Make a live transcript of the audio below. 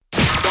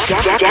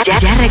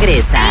Ya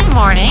regresa. Good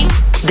morning.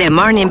 The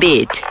Morning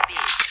Beat.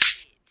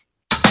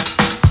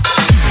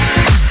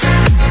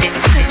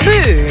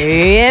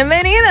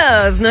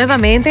 Bienvenidos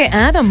nuevamente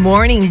a The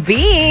Morning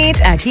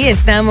Beat. Aquí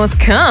estamos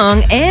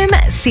con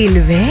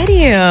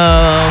Silverio.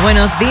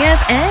 Buenos días,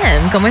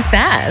 ¿cómo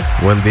estás?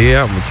 Buen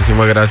día,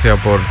 muchísimas gracias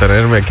por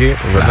tenerme aquí,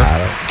 ¿verdad?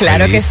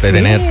 Claro que Feliz de sí.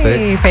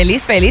 tenerte.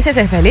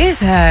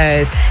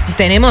 Felices.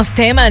 Tenemos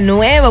tema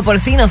nuevo, por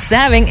si no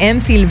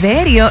saben.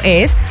 Silverio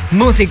es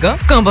músico,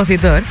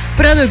 compositor,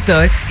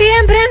 productor y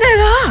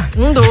emprendedor.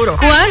 Un duro.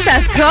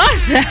 ¿Cuántas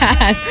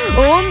cosas?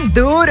 Un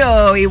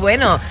duro. Y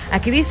bueno,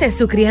 aquí dice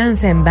su crianza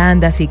en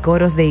bandas y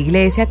coros de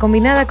iglesia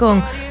combinada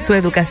con su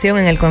educación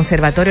en el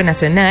Conservatorio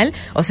Nacional.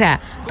 O sea,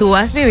 tú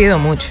has vivido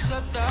mucho.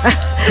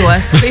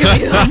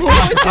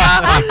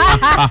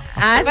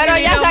 Pero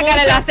ya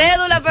sácale la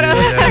cédula, pero...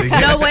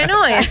 Lo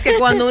bueno es que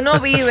cuando uno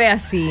vive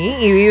así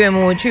y vive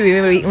mucho y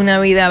vive una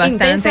vida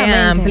bastante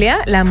amplia,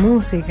 la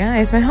música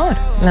es mejor.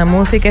 La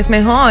música es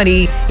mejor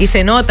y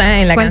se nota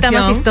en la canción.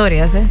 Cuenta más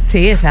historias, ¿eh?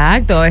 Sí,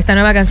 exacto. Esta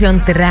nueva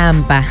canción,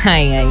 Trampa.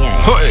 Ay.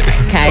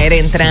 Caer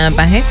en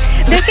trampas, ¿eh?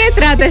 ¿De qué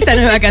trata esta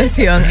nueva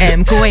canción?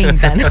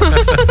 Cuéntanos.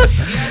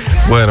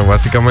 Bueno,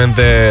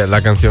 básicamente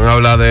la canción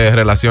habla de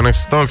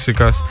relaciones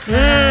tóxicas,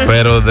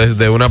 pero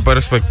desde una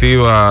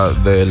perspectiva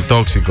del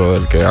tóxico,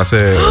 del que hace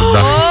Me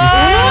gusta.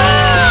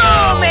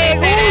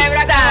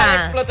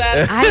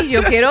 Ay,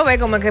 yo quiero ver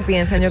cómo es que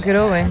piensan, yo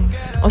quiero ver.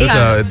 O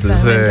sea, me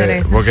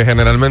interesa. Porque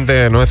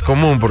generalmente no es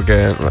común,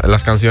 porque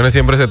las canciones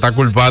siempre se está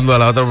culpando a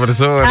la otra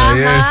persona y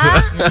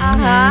eso.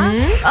 Ajá.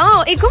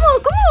 Oh, ¿y cómo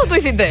tú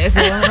hiciste eso?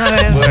 A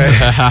ver.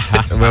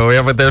 Bueno, me voy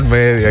a meter en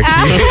medio aquí.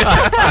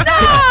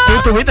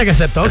 Tú tuviste que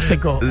ser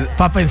tóxico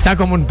para pensar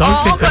como un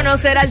tóxico. O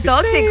conocer al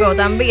tóxico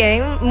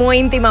también, muy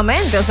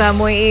íntimamente, o sea,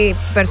 muy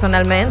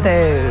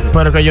personalmente.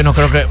 Pero que yo no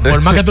creo que, por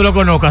más que tú lo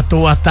conozcas,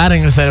 tú vas a estar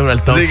en el cerebro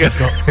del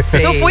tóxico. Sí.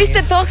 ¿Tú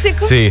fuiste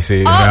tóxico? Sí,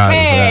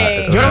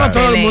 real. Yo creo que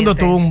todo el mundo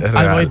Excelente. tuvo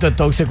algo de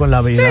tóxico en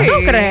la vida. Sí. ¿Tú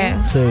crees?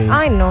 Sí.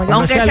 Ay, no. Yo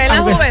Aunque sea, sea en la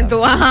aunque-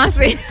 juventud, ajá,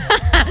 sí.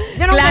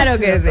 Yo no Claro sé.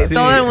 que sí. Sí.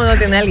 Todo el mundo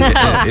tiene algo.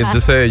 Y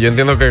entonces yo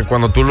entiendo que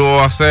cuando tú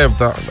lo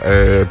aceptas,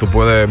 tú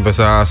puedes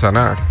empezar a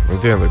sanar, ¿me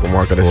entiendes?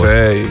 Como a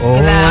crecer y...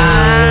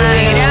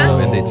 Mira,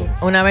 Bendito.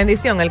 una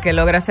bendición el que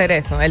logra hacer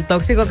eso. El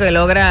tóxico que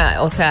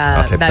logra, o sea,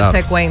 Aceptar.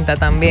 darse cuenta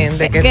también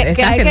de que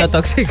está hay siendo que-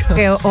 tóxico.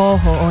 que,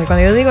 ojo, cuando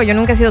yo digo yo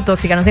nunca he sido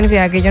tóxica, no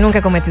significa que yo nunca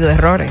he cometido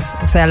errores.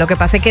 O sea, lo que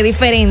pasa es que es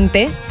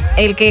diferente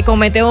el que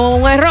cometió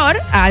un error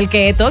al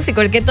que es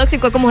tóxico. El que es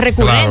tóxico es como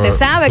recurrente, Claro,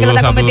 sabe que tú lo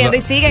está lo sabes, cometiendo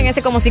y sigue en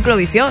ese como ciclo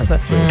vicioso.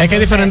 Es que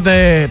hay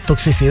diferentes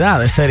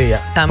toxicidades,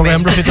 sería. También. Por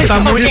ejemplo, si tú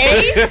estás muy, Ok.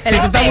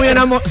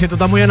 si tú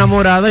estás muy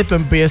enamorada y tú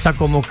empiezas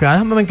como que,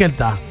 déjame ver qué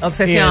está.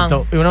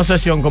 Obsesión. Y una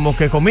obsesión como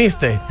que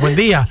comiste, buen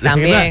día.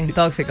 También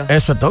tóxico.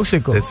 Eso es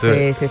tóxico. Eso-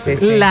 Sí.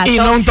 La Y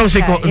no un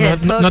tóxica, tóxico, y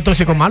el no es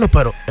tóxico malo,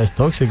 pero es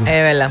tóxico.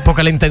 Es verdad.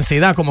 Porque la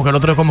intensidad, como que el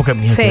otro es como que,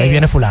 mira, Sí. ahí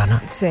viene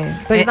fulana. Sí,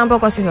 pero yo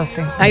tampoco he sido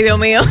así. Ay, Dios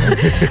mío.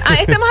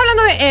 Estamos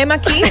hablando de Emma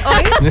aquí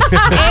hoy.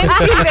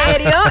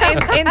 Silverio,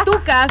 en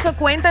tu caso,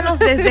 cuéntanos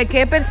desde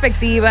qué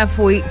perspectiva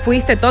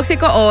fuiste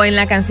tóxico o en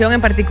la canción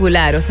en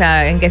particular, o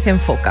sea, en qué se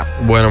enfoca.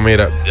 Bueno,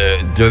 mira,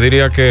 yo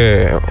diría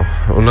que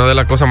una de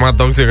las cosas más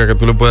tóxicas que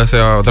tú le puedes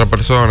hacer a otra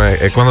persona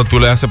es cuando tú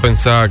le haces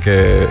pensar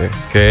que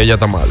ella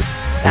está mal.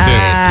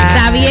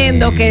 ¿Entiendes?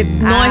 Sabiendo que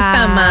no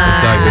está mal.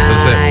 Exacto,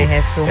 entonces Ay,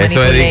 Jesús,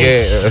 eso es, de que,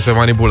 manipulation. eso es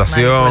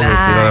manipulación.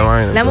 Manipulación. estilo de vaina.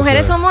 Las Entonces,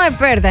 mujeres somos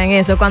expertas en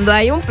eso. Cuando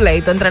hay un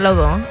pleito entre los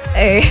dos,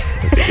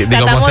 digamos,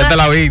 tratamos hacerte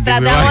la víctima.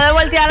 Tratamos de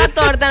voltear la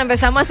torta,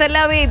 empezamos a hacer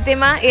la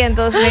víctima y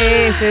entonces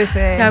sí.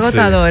 Qué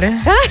agotador, ¿eh?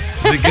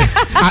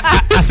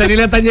 A Zeny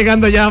le están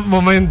llegando ya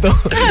momentos.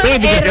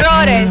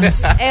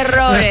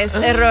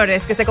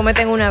 Errores que se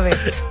cometen una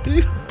vez.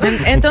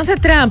 Entonces,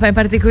 Trampa en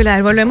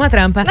particular, volvemos a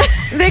Trampa.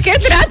 ¿De qué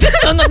trata?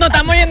 No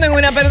estamos yendo en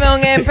una,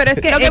 perdón, pero es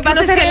que, Lo que pasa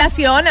uno es se que-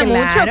 relaciona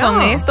mucho claro.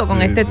 con esto,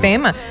 con este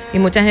tema. Y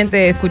mucha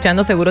gente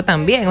escuchando seguro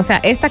también. O sea,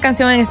 esta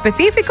canción en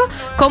específico,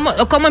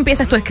 ¿cómo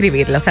empiezas tú a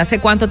escribirla? O sea, ¿hace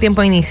cuánto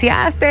tiempo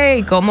iniciaste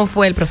y cómo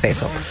fue el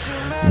proceso?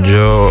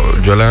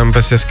 Yo la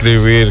empecé a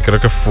escribir, creo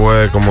que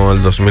fue como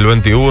el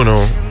 2021.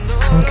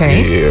 Ok.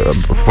 Y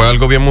fue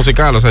algo bien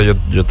musical, o sea, yo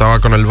estaba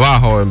con el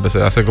bajo,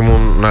 empecé a hacer como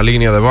una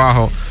línea de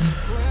bajo,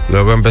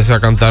 luego empecé a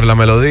cantar la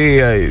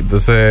melodía y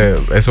entonces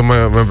eso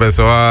me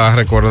empezó a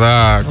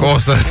recordar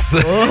cosas.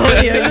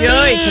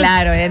 Uy,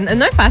 claro.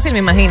 No es fácil, me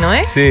imagino,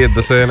 ¿eh? Sí,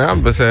 entonces nada,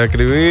 empecé a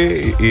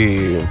escribir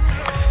y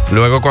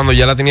luego cuando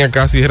ya la tenía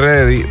casi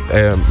ready,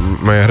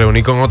 me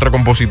reuní con otro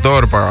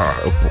compositor para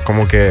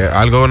como que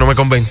algo no me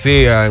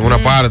convencía en una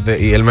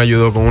parte y él me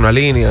ayudó con una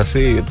línea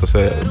así,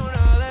 entonces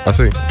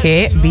así.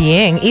 Qué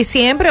bien. ¿Y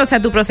siempre, o sea,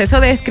 tu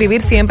proceso de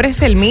escribir siempre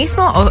es el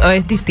mismo o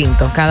es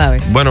distinto cada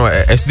vez? Bueno,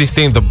 es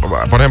distinto.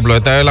 Por ejemplo,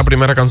 esta es la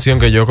primera canción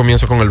que yo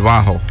comienzo con el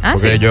bajo. Ah,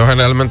 porque ¿sí? yo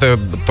generalmente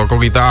toco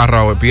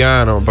guitarra o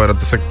piano, pero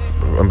entonces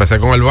empecé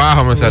con el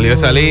bajo, me salió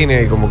esa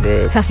línea y como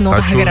que... Esas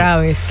notas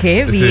graves.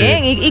 Qué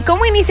bien. Sí. ¿Y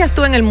cómo inicias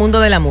tú en el mundo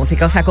de la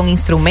música? O sea, ¿con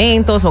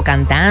instrumentos o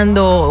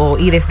cantando?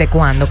 ¿Y desde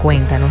cuándo?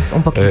 Cuéntanos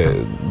un poquito.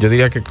 Yo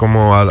diría que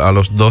como a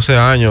los 12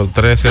 años,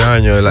 13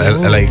 años,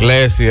 en la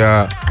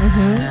iglesia.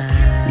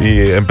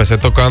 Y empecé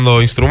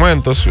tocando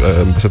instrumentos,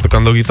 empecé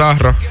tocando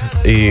guitarra.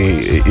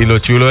 Y lo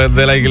chulo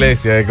de la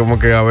iglesia es como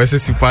que a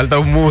veces si falta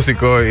un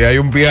músico y hay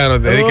un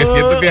piano, te dice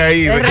siéntate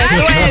ahí.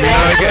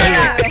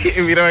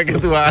 Mira qué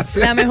tú haces.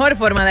 La mejor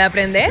forma de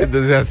aprender.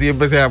 Entonces así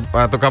empecé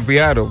a tocar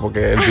piano,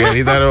 porque el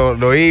pianista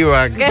no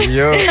iba, qué sé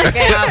yo.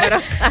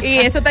 ¿Y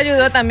eso te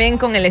ayudó también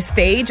con el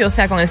stage, o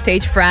sea, con el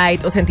stage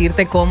fright o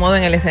sentirte cómodo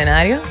en el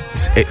escenario?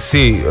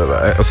 Sí,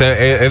 o sea,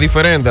 es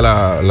diferente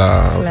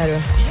Claro.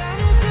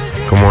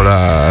 como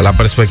la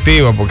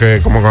perspectiva,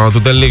 porque como cuando tú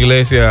estás en la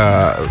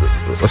iglesia,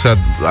 o sea,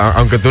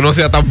 aunque tú no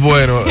seas tan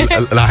bueno,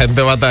 la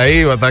gente va a estar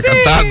ahí, va a estar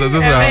cantando,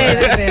 tú sabes.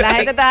 Sí. La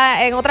gente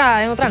está en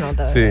otra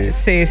nota. Sí.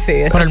 Sí, eso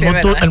Pero sí es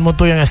verdad. el mood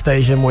tuyo en stage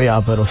es muy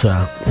ápero, o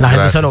sea, la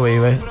gente se lo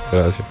vive.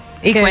 Gracias.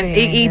 Y, Qué bien,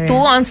 y qué tú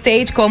bien. on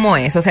stage, ¿cómo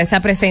es? O sea, esa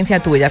presencia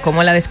tuya,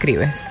 ¿cómo la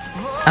describes?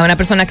 A una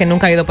persona que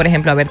nunca ha ido, por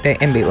ejemplo, a verte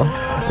en vivo.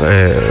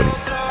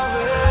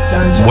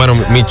 Bueno,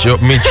 mi show.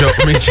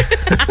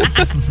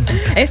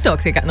 Es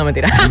tóxica. No,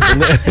 mentira.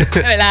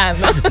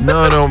 Relajando.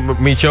 No,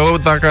 mi show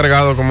está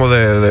cargado como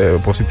de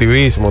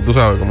positivismo, tú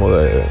sabes, como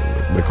de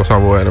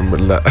cosas buenas, en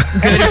verdad.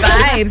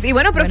 Good vibes. Y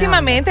bueno,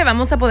 próximamente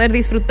vamos a poder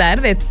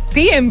disfrutar de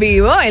ti en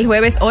vivo el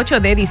jueves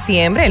 8 de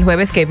diciembre, el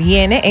jueves que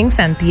viene en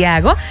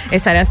Santiago.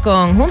 Estarás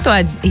junto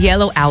a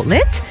Yellow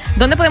Outlet.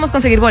 ¿Dónde podemos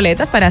conseguir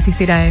boletas para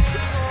asistir a eso?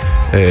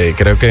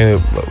 Creo que,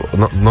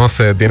 no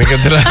sé, tiene que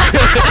entrar.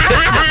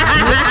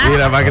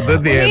 Mira, para que tú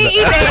entiendas.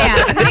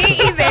 Ni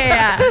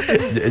idea.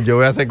 Yo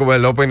voy a hacer como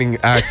el opening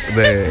act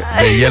de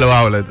Yellow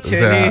Outlet, o sea,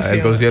 Chulísimo.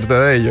 el concierto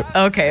de ellos.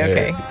 Ok.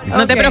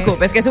 No te Ok.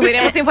 preocupes, que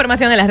subiremos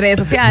información en las redes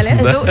sociales.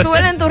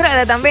 Súbelo en tus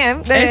redes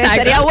también. Exacto.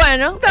 Sería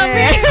bueno.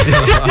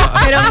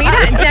 Pero mira,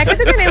 ya que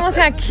te tenemos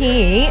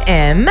aquí,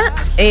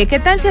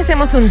 ¿qué tal si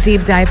hacemos un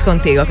deep dive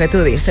contigo? ¿Qué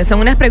tú dices? Son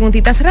unas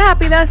preguntitas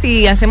rápidas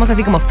y hacemos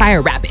así como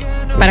fire rapid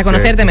para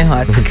conocerte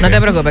mejor. No te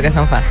preocupes que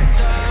son fáciles.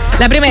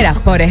 La primera,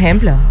 por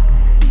ejemplo,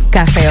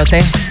 ¿café o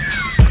té?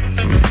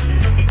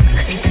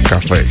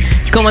 Café.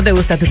 ¿Cómo te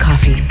gusta tu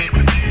coffee?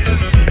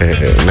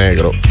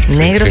 Negro.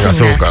 Negro sin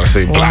azúcar,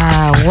 sí.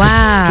 Wow.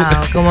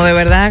 Como de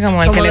verdad,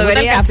 como el Como que le gusta el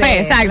debería café, ser,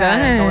 exacto.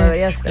 claro, como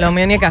debería ser. Lo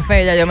mío ni es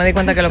café, ya yo me di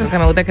cuenta que lo que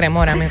me gusta es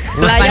cremora.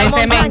 Playa o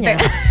montaña.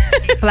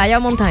 Playa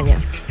o montaña.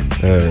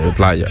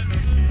 Playa.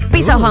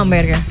 Pizza o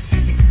hamburger.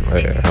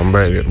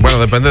 Hamburger. Bueno,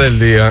 depende del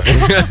día.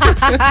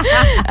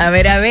 A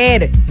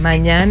ver,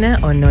 ¿mañana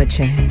o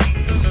noche?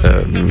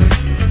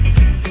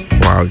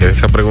 Wow, que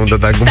esa pregunta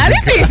está Está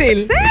complicada.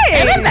 difícil. Sí,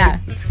 es verdad.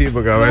 Sí,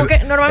 porque a Como veces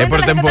que normalmente es por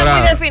la gente está temporada.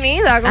 muy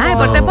definida. Como... Ah,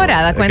 por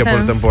temporada, es que por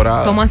cuéntanos.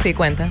 temporada. ¿Cómo así?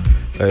 Cuenta.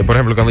 Por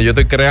ejemplo, cuando yo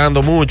estoy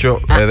creando mucho,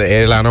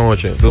 es la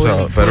noche, tú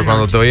sabes. Pero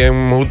cuando estoy en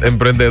mood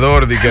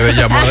emprendedor, de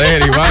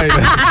llamadera y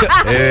vaina,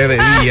 es de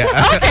día.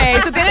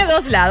 Ok, tú tienes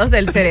dos lados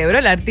del cerebro,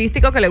 el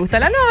artístico que le gusta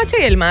la noche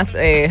y el más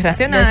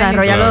racional.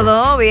 Desarrolla los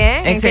dos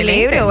bien. Excelente.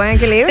 Equilibrio, buen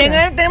equilibrio.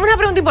 Tenemos una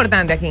pregunta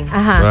importante aquí.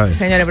 Ajá. Right.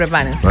 Señores,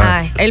 prepárense.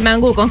 Ay. El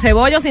mangú, ¿con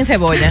cebolla o sin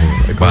cebolla?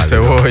 Con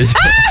cebolla.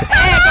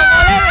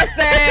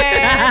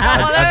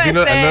 ¿Cómo ti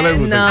no le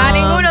gusta? No. A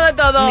ninguno de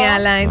todos. Ni a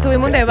la,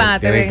 tuvimos un debate.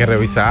 Tienes que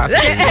revisar.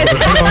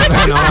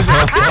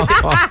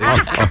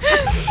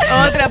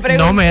 Otra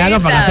pregunta. No me hagas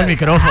apagarte el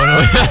micrófono.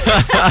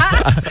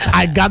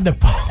 I got the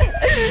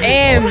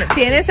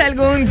 ¿Tienes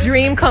algún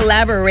dream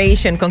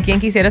collaboration? ¿Con quién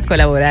quisieras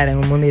colaborar en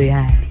un mundo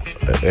ideal?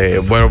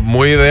 Bueno,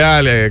 muy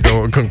ideal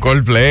con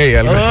Coldplay,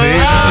 algo así.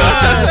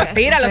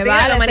 Tíralo, Se tíralo,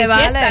 vale,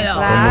 manifiéstalo.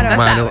 claro. Nunca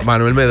sabes.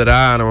 Manuel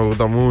Medrano me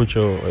gusta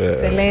mucho.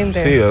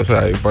 Excelente. Sí, o sea,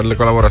 hay un par de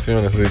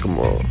colaboraciones así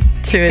como.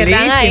 Que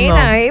están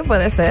ahí,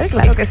 puede ser,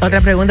 claro que sí. Otra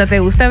pregunta, ¿te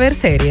gusta ver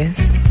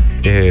series?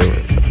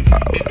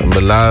 En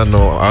verdad,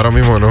 no, ahora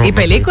mismo no. ¿Y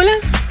películas?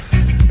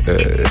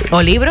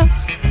 ¿O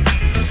libros?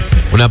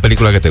 Una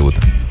película que te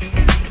gusta.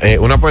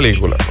 Una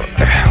película.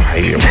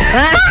 Ay, Dios mío.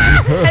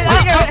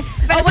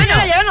 Pero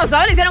señora, yo no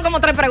sabe, le hicieron como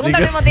 3 preguntas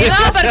al mismo tiempo.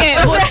 No, porque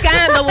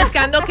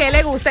buscando qué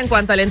le gusta en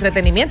cuanto al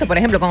entretenimiento. Por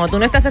ejemplo, cuando tú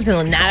no estás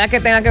haciendo nada que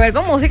tenga que ver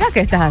con música, ¿qué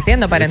estás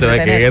haciendo para Se ve que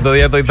en entretener? estos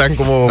días estoy tan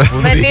como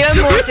Metido en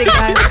fundido.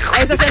 música.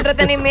 Eso es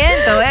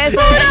entretenimiento,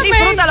 eso. Él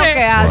disfruta lo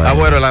que hace. Ah,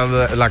 bueno,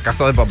 la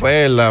Casa de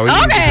Papel, la Ok,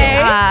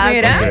 Ah,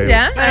 mira, ok.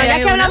 ya. Pero ahí ya hay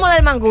que una. hablamos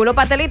del mangulo,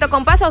 pastelito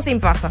con pasa o sin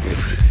pasa.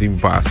 Sin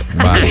paso.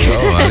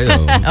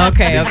 Válido. Ok,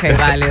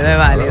 válido, es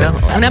válido.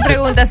 Una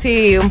pregunta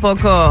así un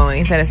poco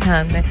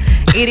interesante.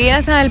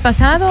 ¿Irías al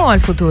pasado o al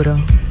futuro?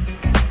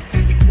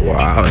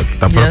 Wow,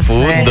 está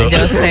profundo.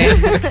 Yo sé.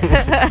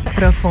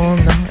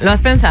 Profundo. ¿Lo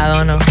has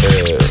pensado o no?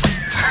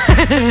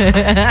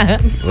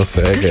 No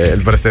sé, que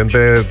el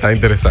presente está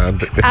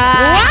interesante.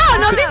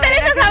 ¡Wow! ¿No te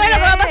interesa saber lo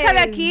que va a pasar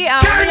pasa de aquí a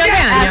 1.000.000 de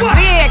años.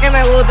 Así es que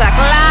me gusta,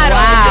 claro.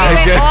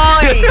 Vive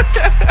hoy.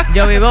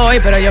 Yo vivo hoy,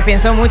 pero yo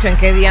pienso mucho en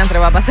qué diantre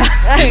va a pasar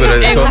Sí, pero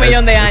en eso-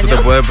 1.000.000 de Eso años.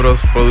 te puede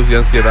producir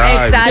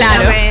ansiedad.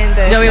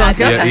 Exactamente. Yo vivo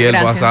exacto. ansiosa. Y el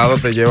Gracias. pasado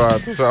te lleva,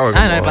 tú sabes.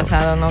 Ah, no, como- el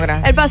pasado no,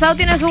 gracias. El pasado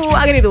tiene su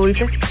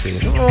agridulce.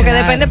 Como que Claro.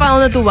 depende para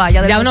dónde tú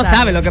vayas. del Ya uno pasado.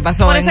 sabe lo que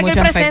pasó Por en eso es que el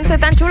muchos presente aspectos. es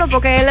tan chulo,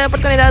 porque es la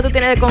oportunidad que tú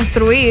tienes de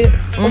construir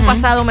un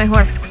pasado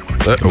mejor.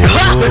 Muy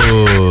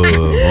bien.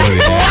 Muy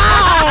bien.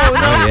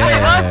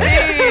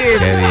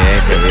 Qué bien.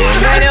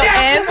 Bueno,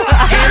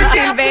 en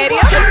Silverio,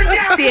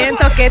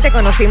 siento que te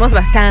conocimos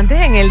bastante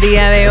en el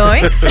día de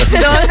hoy.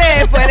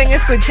 ¿Dónde pueden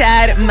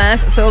escuchar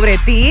más sobre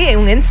ti?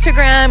 En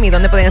Instagram, y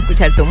dónde pueden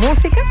escuchar tu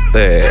música.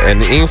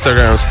 En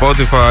Instagram,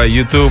 Spotify,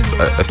 YouTube,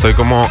 estoy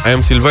como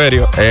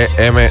Silverio,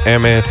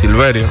 EMM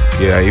Silverio.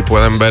 Y ahí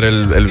pueden ver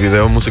el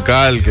video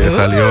musical que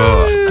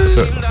salió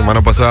la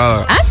semana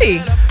pasada. Ah,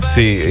 sí.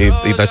 Sí,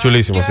 y está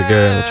chulísimo, así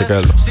que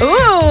chequenlo.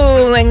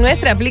 En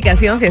nuestra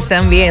aplicación, si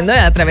están viendo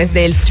a través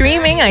del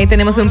streaming, ahí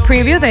tenemos un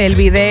preview del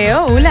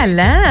video. La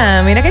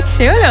la, mira qué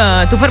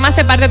chulo. ¿Tú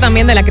formaste parte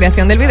también de la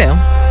creación del video?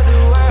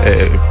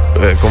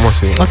 ¿Cómo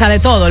así? O sea, de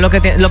todo lo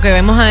que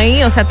vemos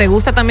ahí. O sea, ¿te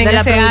gusta también De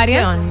la ese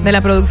área producción. de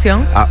la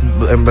producción?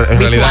 En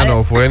realidad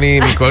no, fue ni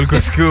Nicole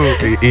Coscu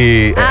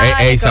y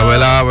Nicole.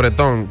 Isabela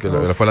Bretón, que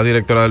fue la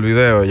directora del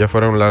video. Ellas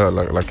fueron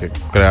la que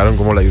crearon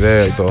como la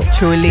idea y todo.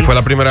 Chulísimo. Y fue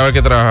la primera vez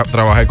que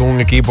trabajé con un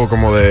equipo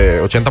como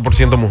de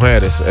 80%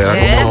 mujeres. Era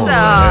como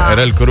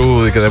era el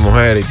crew de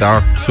mujeres y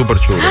estaba súper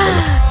chulo,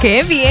 ¿verdad?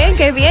 Qué bien,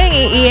 qué bien.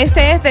 Y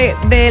este es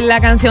de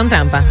la canción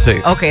Trampa. Sí.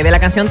 Ok, de la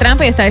canción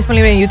Trampa, y está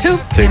disponible en YouTube,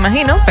 Sí. me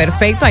imagino.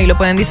 Perfecto, ahí lo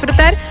pueden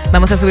disfrutar.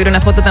 Vamos a subir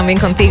una foto también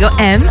contigo,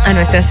 a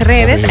nuestras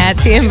redes, a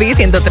TMB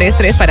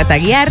 1033 para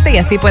taguearte, y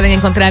así pueden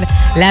encontrar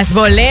las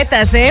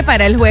boletas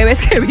para el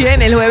jueves que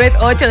viene, el jueves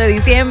 8 de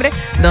diciembre,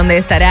 donde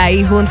estará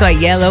ahí junto a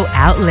Yellow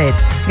Outlet.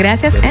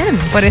 Gracias,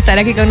 por estar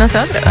aquí con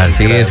nosotros.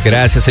 Así es,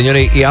 gracias,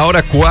 señores. Y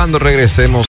ahora, cuando regresemos